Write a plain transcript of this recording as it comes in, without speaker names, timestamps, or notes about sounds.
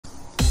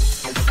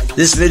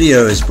This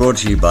video is brought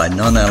to you by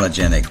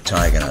Non-Allergenic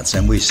tiger nuts,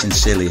 and we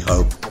sincerely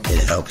hope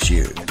it helps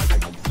you.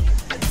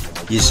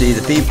 You see,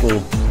 the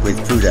people with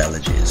food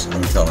allergies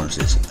or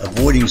intolerances,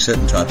 avoiding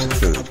certain types of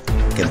food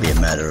can be a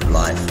matter of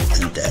life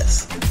and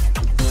death.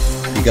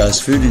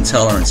 Because food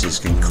intolerances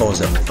can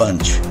cause a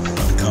bunch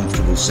of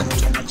uncomfortable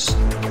symptoms.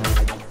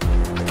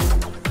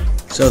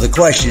 So the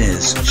question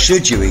is,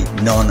 should you eat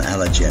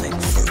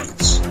non-allergenic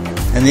foods?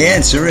 And the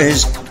answer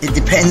is, it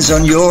depends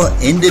on your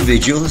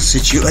individual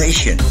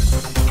situation.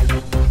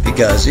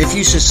 Because if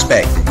you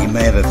suspect that you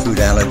may have a food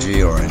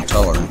allergy or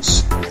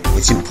intolerance,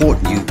 it's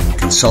important you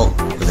consult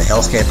with a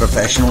healthcare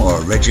professional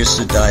or a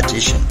registered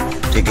dietitian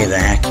to get an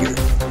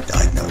accurate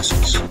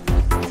diagnosis.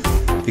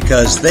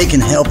 Because they can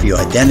help you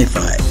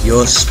identify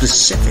your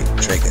specific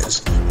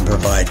triggers and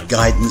provide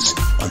guidance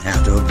on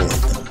how to avoid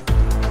them.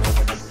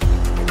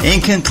 In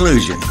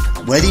conclusion,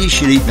 whether you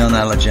should eat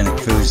non-allergenic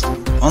foods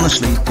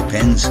honestly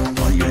depends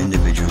on your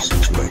individual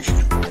situation.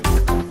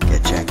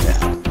 Get checked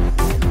out.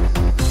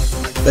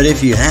 But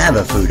if you have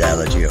a food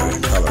allergy or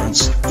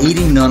intolerance,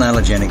 eating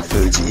non-allergenic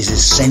foods is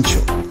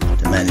essential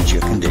to manage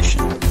your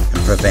condition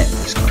and prevent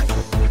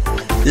discomfort.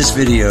 This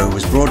video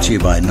was brought to you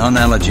by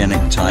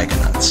Non-Allergenic tiger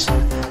nuts,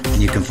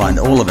 and you can find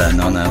all of our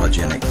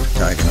non-allergenic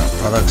tiger nut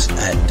products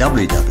at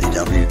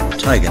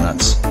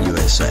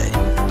www.tigernutsusa.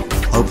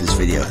 Hope this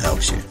video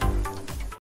helps you.